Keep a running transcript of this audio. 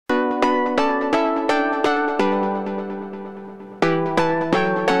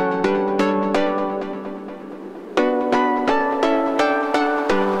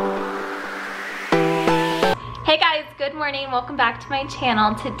morning, welcome back to my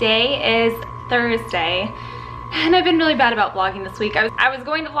channel. Today is Thursday and I've been really bad about vlogging this week. I was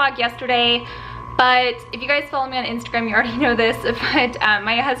going to vlog yesterday, but if you guys follow me on Instagram you already know this, but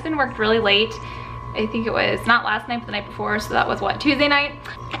my husband worked really late. I think it was not last night but the night before, so that was what, Tuesday night?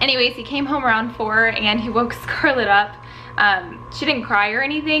 Anyways, he came home around 4 and he woke Scarlett up. She didn't cry or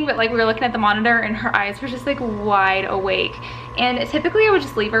anything, but like we were looking at the monitor and her eyes were just like wide awake. And typically I would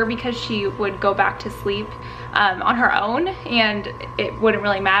just leave her because she would go back to sleep on her own and it wouldn't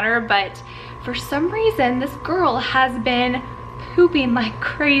really matter, but for some reason this girl has been pooping like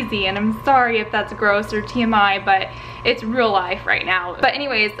crazy, and I'm sorry if that's gross or TMI, but it's real life right now. But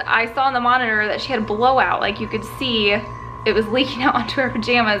anyways, I saw on the monitor that she had a blowout. Like you could see it was leaking out onto her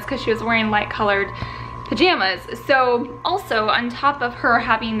pajamas because she was wearing light colored pajamas. So also on top of her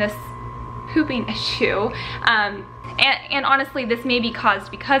having this pooping issue, and honestly this may be caused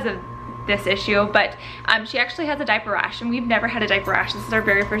because of this issue, but she actually has a diaper rash, and we've never had a diaper rash. This is our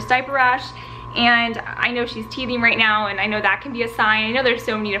very first diaper rash, and I know she's teething right now, and I know that can be a sign. I know there's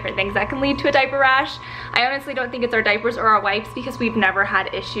so many different things that can lead to a diaper rash. I honestly don't think it's our diapers or our wipes because we've never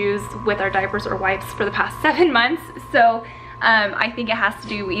had issues with our diapers or wipes for the past 7 months. So I think it has to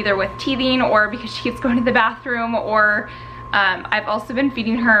do either with teething or because she keeps going to the bathroom, or I've also been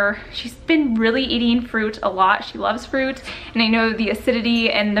feeding her. She's been really eating fruit a lot. She loves fruit, and I know the acidity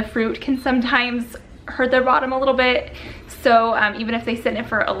in the fruit can sometimes hurt their bottom a little bit. So even if they sit in it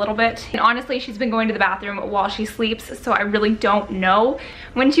for a little bit. And honestly, she's been going to the bathroom while she sleeps, so I really don't know.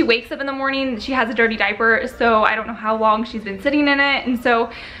 When she wakes up in the morning, she has a dirty diaper, so I don't know how long she's been sitting in it, and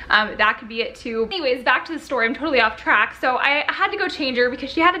so that could be it too. Anyways, back to the story. I'm totally off track. So I had to go change her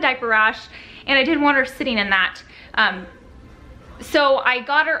because she had a diaper rash, and I didn't want her sitting in that. So I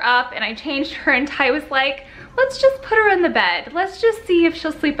got her up and I changed her, and Ty was like, let's just put her in the bed. Let's just see if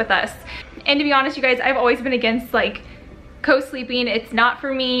she'll sleep with us. And to be honest, you guys, I've always been against like co-sleeping. It's not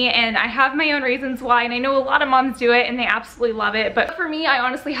for me, and I have my own reasons why, and I know a lot of moms do it and they absolutely love it, but for me, I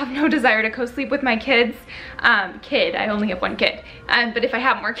honestly have no desire to co-sleep with my kids. I only have one kid, but if I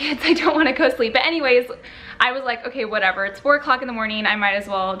have more kids, I don't want to co-sleep. But anyways, I was like, okay, whatever, it's 4 o'clock in the morning, I might as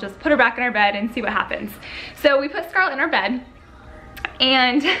well just put her back in her bed and see what happens. So we put Scarlett in her bed,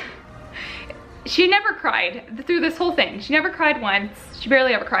 and she never cried through this whole thing. She never cried once. She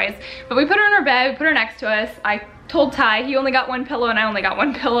barely ever cries. But we put her in her bed, we put her next to us. I told Ty, he only got one pillow and I only got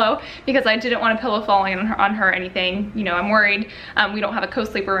one pillow because I didn't want a pillow falling on her or anything. You know, I'm worried. We don't have a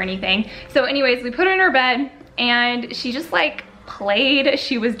co-sleeper or anything. So anyways, we put her in her bed and she just like played.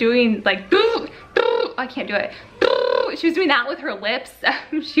 She was doing like, boo, boo. I can't do it. Boo. She was doing that with her lips.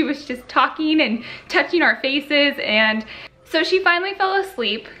 She was just talking and touching our faces, and so she finally fell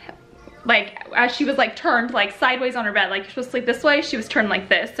asleep. Like as she was like turned like sideways on her bed, like you're supposed to sleep this way, she was turned like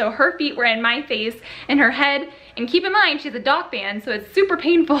this. So her feet were in my face and her head, and keep in mind she's a dock band, so it's super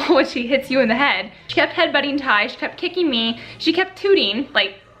painful when she hits you in the head. She kept headbutting Ty, she kept kicking me, she kept tooting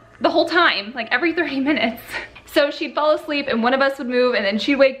like the whole time, like every 30 minutes. So she'd fall asleep and one of us would move, and then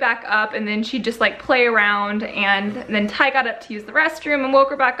she'd wake back up, and then she'd just like play around, and then Ty got up to use the restroom and woke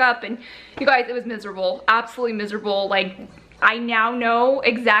her back up, and you guys, it was miserable, absolutely miserable. Like I now know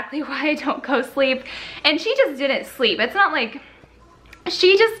exactly why I don't co-sleep, and she just didn't sleep. It's not like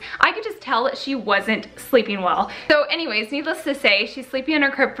I could just tell that she wasn't sleeping well. So anyways, needless to say, she's sleeping in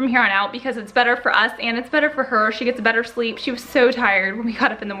her crib from here on out because it's better for us and it's better for her. She gets a better sleep. She was so tired when we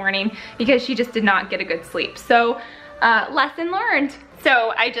got up in the morning because she just did not get a good sleep. So lesson learned.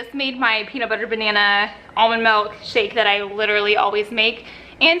 So I just made my peanut butter banana almond milk shake that I literally always make,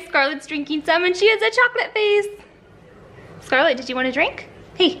 and Scarlett's drinking some, and she has a chocolate face. Scarlett, did you want a drink?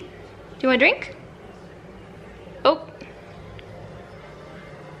 Hey, do you want a drink? Oh.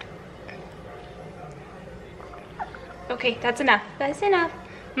 Okay, that's enough. That's enough.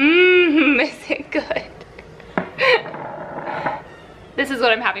 Is it good? This is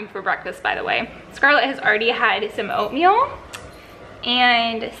what I'm having for breakfast, by the way. Scarlett has already had some oatmeal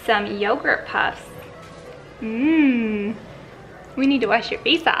and some yogurt puffs. We need to wash your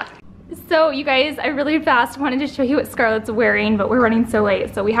face off. So you guys, I really fast wanted to show you what Scarlett's wearing, but we're running so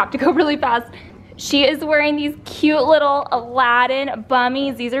late, so we have to go really fast. She is wearing these cute little Aladdin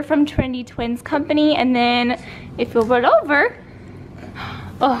bummies. These are from Trendy Twins Company, and then if you'll roll over,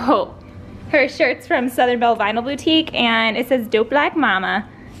 oh, her shirt's from Southern Belle Vinyl Boutique, and it says Dope Like Mama.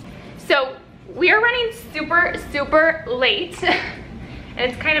 So we are running super late, and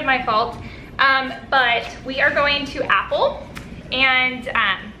it's kind of my fault, but we are going to Apple, and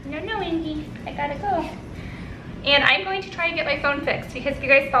no, Angie, I gotta go. And I'm going to try to get my phone fixed because if you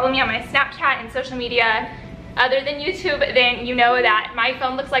guys follow me on my Snapchat and social media other than YouTube, then you know that my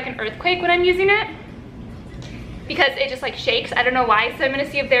phone looks like an earthquake when I'm using it. because it just like shakes. I don't know why, so I'm gonna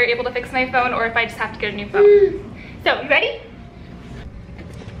see if they're able to fix my phone or if I just have to get a new phone. So, you ready?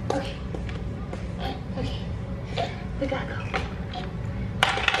 Okay. Okay. We gotta go.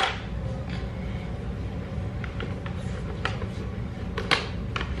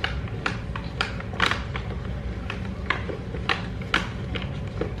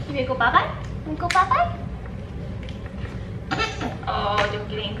 You wanna go bye-bye? Wanna go bye-bye? Oh, don't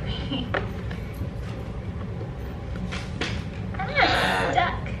get angry. Ah, it's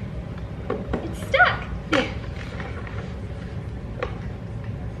stuck. It's stuck. There.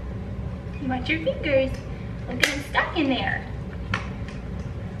 You want your fingers? Look at them stuck in there.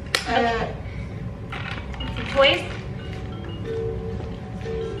 Okay. Some toys.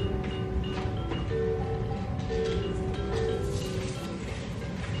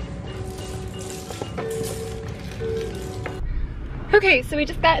 Okay, so we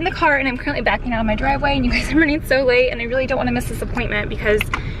just got in the car and I'm currently backing out of my driveway and you guys are running so late and I really don't want to miss this appointment because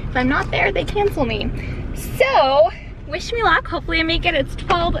if I'm not there, they cancel me. So, wish me luck. Hopefully I make it. It's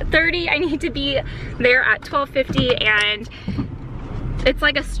 12:30. I need to be there at 12:50 and it's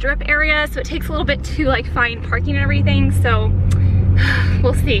like a strip area, so it takes a little bit to like find parking and everything, so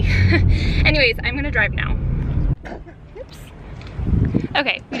we'll see. Anyways, I'm gonna drive now. Oops.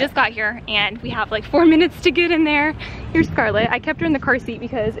 Okay, we just got here and we have like 4 minutes to get in there. Here's Scarlett. I kept her in the car seat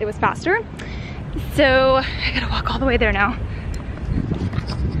because it was faster. So I gotta walk all the way there now.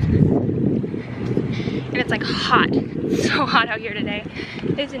 And it's like hot. It's so hot out here today,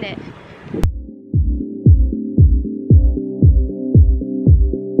 isn't it?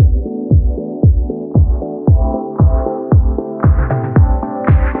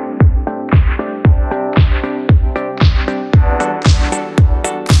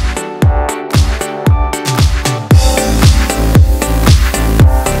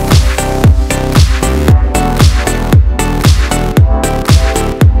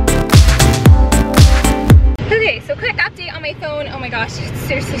 It's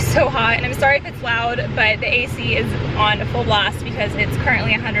seriously so hot and I'm sorry if it's loud, but the AC is on full blast because it's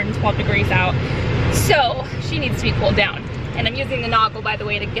currently 112 degrees out. So she needs to be cooled down. And I'm using the Noggle, by the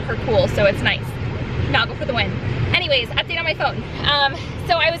way, to get her cool, so it's nice. Noggle for the win. Anyways, update on my phone.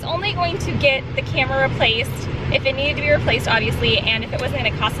 So I was only going to get the camera replaced if it needed to be replaced, obviously, and if it wasn't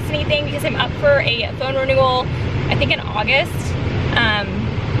gonna cost us anything because I'm up for a phone renewal, I think in August,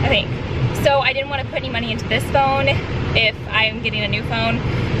 I think. So I didn't want to put any money into this phone if I'm getting a new phone.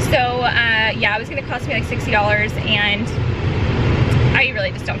 So yeah, it was gonna cost me like $60 and I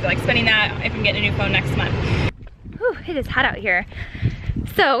really just don't feel like spending that if I'm getting a new phone next month. Whew, it is hot out here.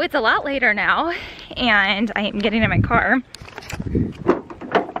 So it's a lot later now and I am getting in my car.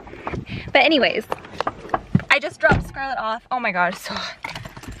 But anyways, I just dropped Scarlett off. Oh my gosh, so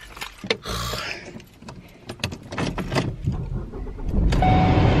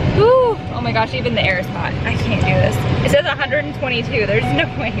Ooh, oh my gosh, even the air is hot. I can't do this. It says 122. There's no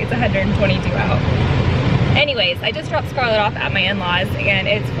way it's 122 out. Anyways, I just dropped Scarlett off at my in-laws and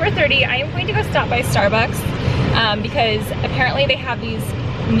it's 4:30. I am going to go stop by Starbucks because apparently they have these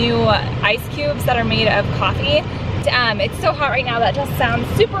new ice cubes that are made of coffee. It's so hot right now, that just sounds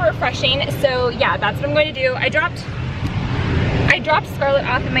super refreshing. So yeah, that's what I'm going to do. I dropped Scarlett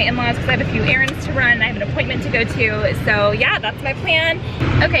off at my in-laws because I have a few errands to run. I have an appointment to go to. So yeah, that's my plan.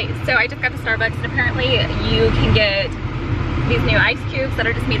 Okay, so I just got to Starbucks and apparently you can get these new ice cubes that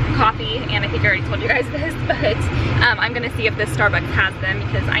are just made from coffee. And I think I already told you guys this, but I'm gonna see if this Starbucks has them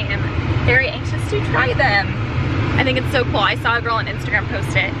because I am very anxious to try them. I think it's so cool. I saw a girl on Instagram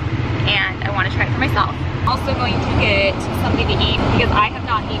post it and I want to try it for myself. Also going to get something to eat because I have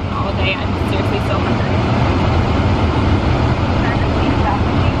not eaten all day. I'm seriously so hungry.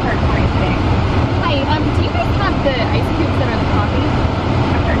 Hi, do you guys have the ice cubes that are the coffee?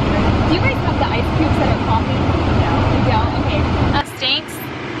 Do you guys have the ice cubes that are coffee? No. You don't? Okay. Stinks.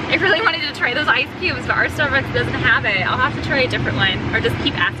 I really wanted to try those ice cubes, but our Starbucks doesn't have it. I'll have to try a different one or just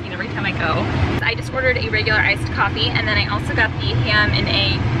keep asking every time I go. I just ordered a regular iced coffee and then I also got the ham and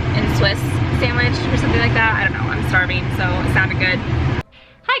egg and Swiss sandwich or something like that. I don't know. I'm starving, so it sounded good.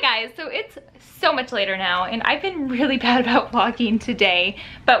 Hi guys, so it's so much later now and I've been really bad about vlogging today,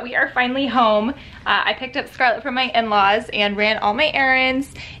 but we are finally home. I picked up Scarlett from my in-laws and ran all my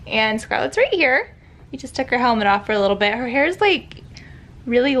errands and Scarlett's right here. We just took her helmet off for a little bit. Her hair is like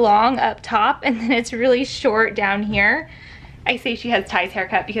really long up top and then it's really short down here. I say she has Ty's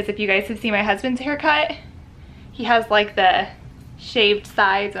haircut because if you guys have seen my husband's haircut, he has like the shaved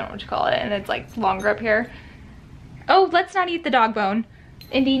sides, I don't know what you call it, and it's like longer up here. Oh, let's not eat the dog bone.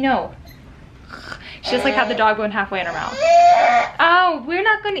 Indy, no. She just like had the dog bone halfway in her mouth. Oh, we're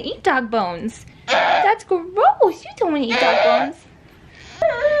not gonna eat dog bones. That's gross. You don't want to eat dog bones.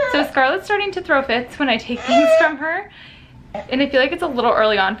 So Scarlett's starting to throw fits when I take things from her. And I feel like it's a little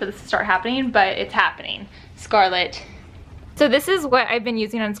early on for this to start happening, but it's happening. Scarlett. So this is what I've been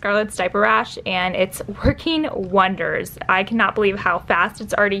using on Scarlett's diaper rash, and it's working wonders. I cannot believe how fast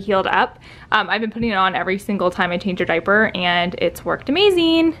it's already healed up. I've been putting it on every single time I change her diaper, and it's worked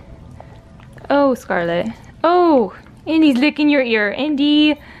amazing. Oh, Scarlett. Oh, Indy's licking your ear.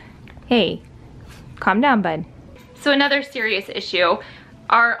 Indy. Hey, calm down, bud. So another serious issue.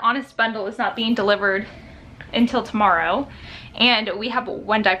 Our Honest bundle is not being delivered until tomorrow, and we have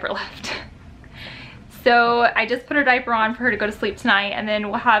one diaper left. So I just put her diaper on for her to go to sleep tonight, and then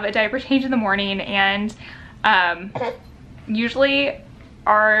we'll have a diaper change in the morning, and usually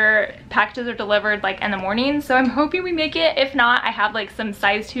our packages are delivered like in the morning, so I'm hoping we make it. If not, I have like some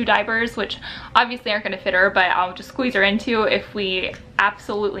size 2 diapers, which obviously aren't going to fit her, but I'll just squeeze her into if we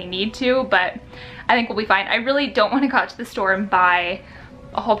absolutely need to, but I think we'll be fine. I really don't want to go out to the store and buy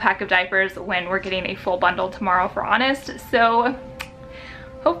a whole pack of diapers when we're getting a full bundle tomorrow for Honest, so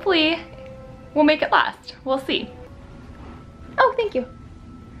hopefully we'll make it last. We'll see. Oh, thank you.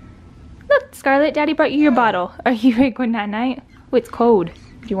 Look, Scarlett, Daddy brought you your bottle. Are you ready to go night-night? Oh, it's cold.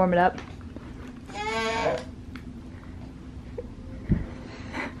 Did you warm it up?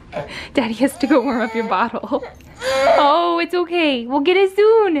 Daddy has to go warm up your bottle. Oh, it's okay. We'll get it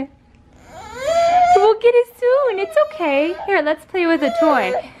soon. We'll get it soon. It's okay. Here, let's play with a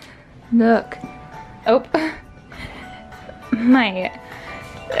toy. Look. Oh.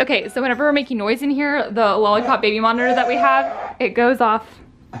 Okay, so whenever we're making noise in here, the lollipop baby monitor that we have, it goes off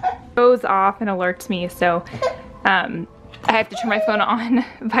and alerts me, so I have to turn my phone on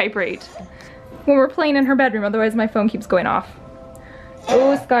vibrate when we're playing in her bedroom, otherwise my phone keeps going off.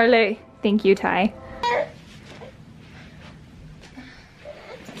 Oh, Scarlett. Thank you, Ty.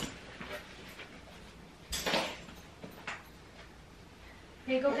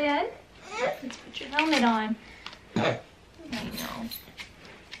 Ready to go bed? Let's put your helmet on. I know.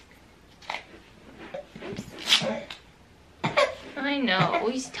 I know,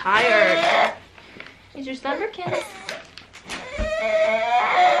 he's tired. He's your slumberkins.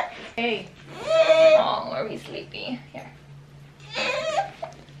 Hey. Oh, are we sleepy? Here.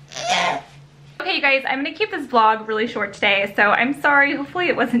 Okay, you guys, I'm gonna keep this vlog really short today, so I'm sorry. Hopefully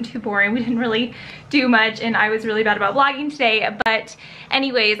it wasn't too boring. We didn't really do much, and I was really bad about vlogging today, but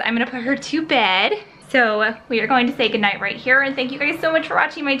anyways, I'm gonna put her to bed. So we are going to say goodnight right here, and thank you guys so much for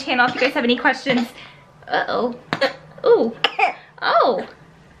watching my channel. If you guys have any questions, uh-oh. Ooh. Oh.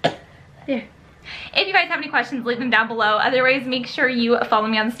 There. If you guys have any questions, leave them down below. Otherwise, make sure you follow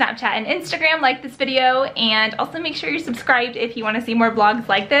me on Snapchat and Instagram, like this video, and also make sure you're subscribed if you want to see more vlogs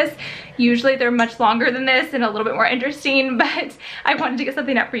like this. Usually they're much longer than this and a little bit more interesting, but I wanted to get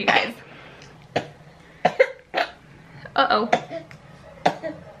something up for you guys. Uh-oh.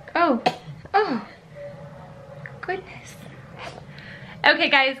 Oh. Oh. Goodness. Okay,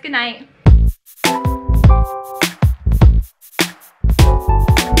 guys, good night.